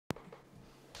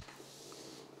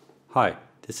Hi,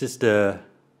 this is the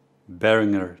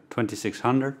Behringer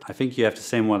 2600. I think you have the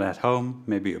same one at home,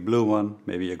 maybe a blue one,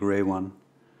 maybe a gray one.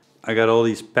 I got all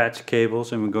these patch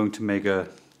cables and we're going to make this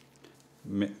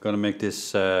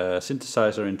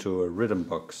synthesizer into a rhythm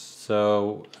box.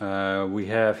 So we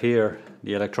have here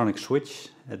the electronic switch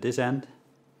at this end,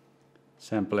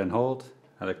 sample and hold,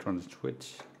 electronic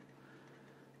switch,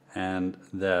 and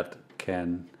that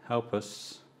can help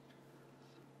us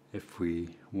if we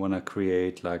want to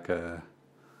create like a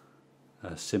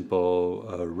simple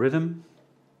rhythm.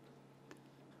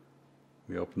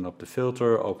 We open up the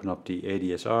filter, open up the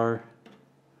ADSR,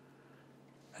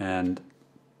 and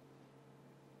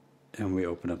we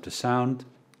open up the sound.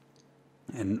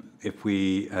 And if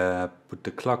we put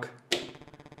the clock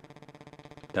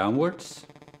downwards,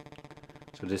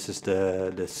 so this is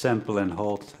the sample and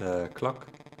hold clock,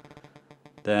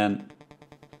 then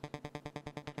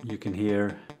you can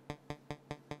hear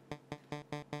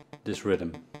this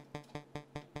rhythm.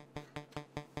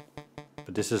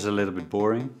 But this is a little bit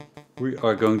boring. We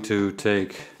are going to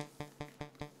take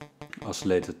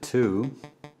oscillator 2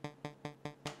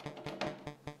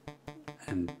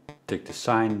 and take the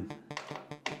SINE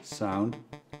sound,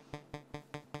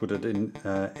 put it in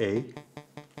A,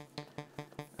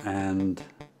 and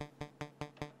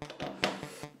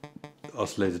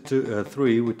oscillator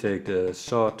 3 we take the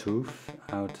sawtooth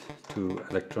out to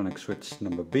electronic switch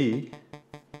number B,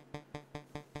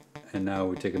 and now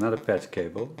we take another patch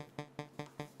cable,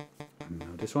 now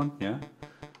this one, yeah,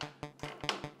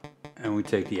 and we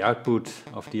take the output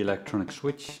of the electronic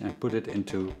switch and put it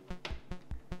into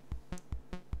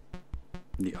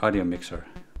the audio mixer,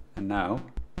 and now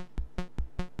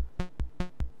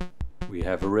we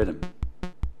have a rhythm.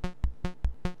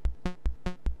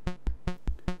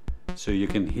 So you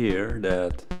can hear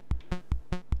that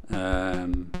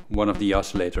one of the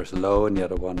oscillators is low and the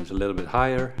other one is a little bit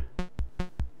higher,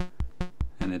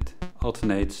 and it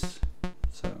alternates,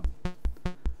 so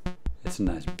it's a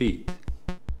nice beat.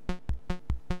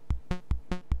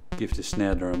 Give the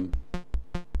snare drum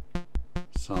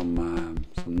some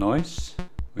noise.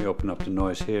 We open up the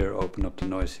noise here, open up the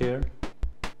noise here.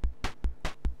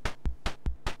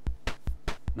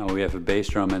 Now we have a bass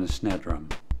drum and a snare drum.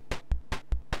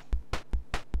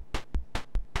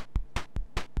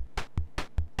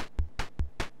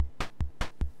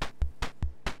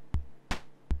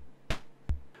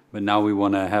 But now we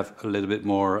want to have a little bit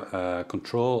more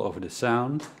control over the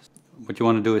sound. What you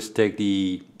want to do is take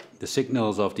the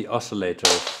signals of the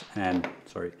oscillators and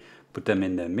put them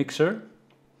in the mixer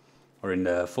or in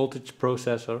the voltage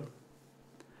processor.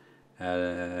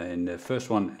 In the first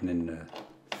one and in the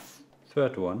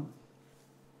third one.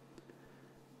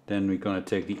 Then we're going to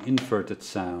take the inverted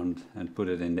sound and put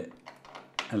it in the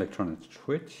electronic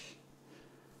switch.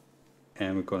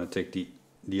 And we're going to take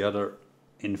the other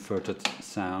inverted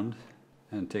sound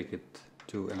and take it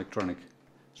to electronic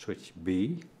switch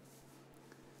B.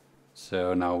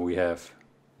 So now we have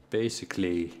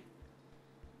basically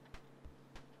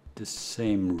the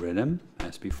same rhythm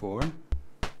as before,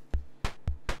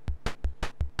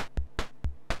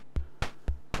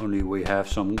 only we have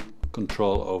some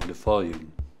control over the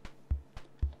volume.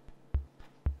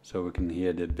 So we can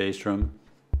hear the bass drum,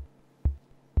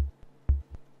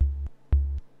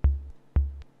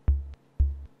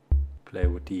 play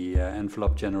with the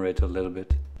envelope generator a little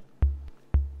bit,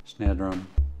 snare drum.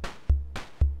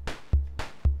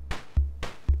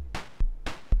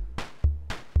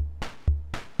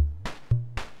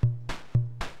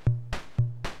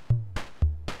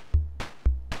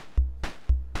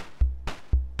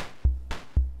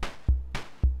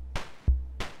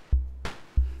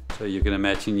 So you can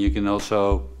imagine you can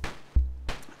also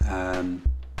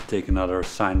take another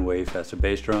sine wave as a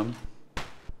bass drum.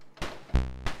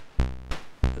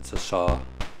 It's a saw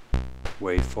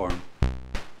waveform.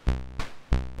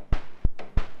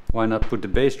 Why not put the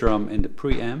bass drum in the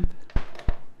preamp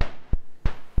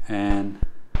and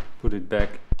put it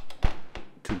back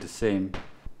to the same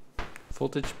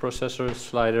voltage processor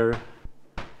slider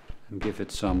and give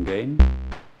it some gain.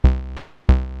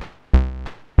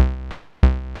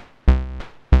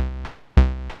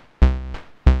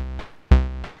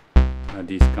 Now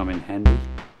these come in handy.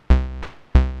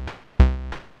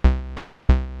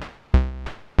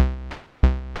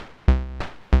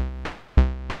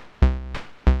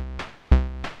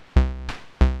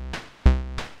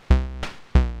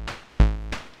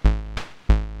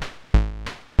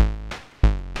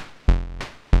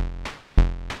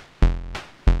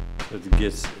 It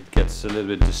gets a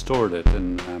little bit distorted,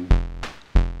 and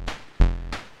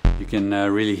you can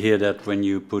really hear that when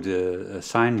you put a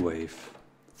sine wave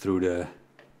through the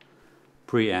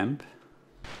preamp.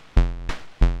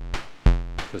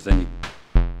 because then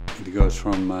it goes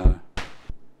from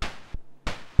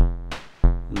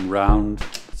round.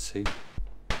 Let's see.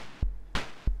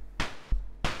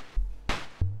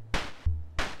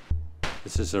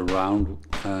 This is a round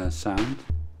sound.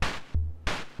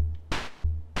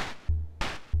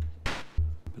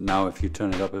 But now if you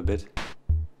turn it up a bit,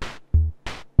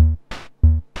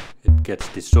 it gets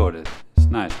distorted. It's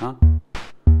nice, huh?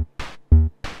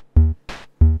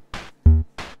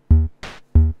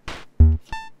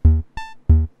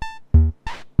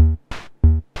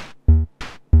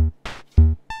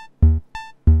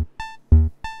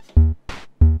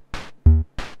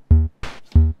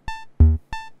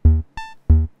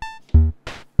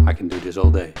 I can do this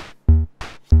all day.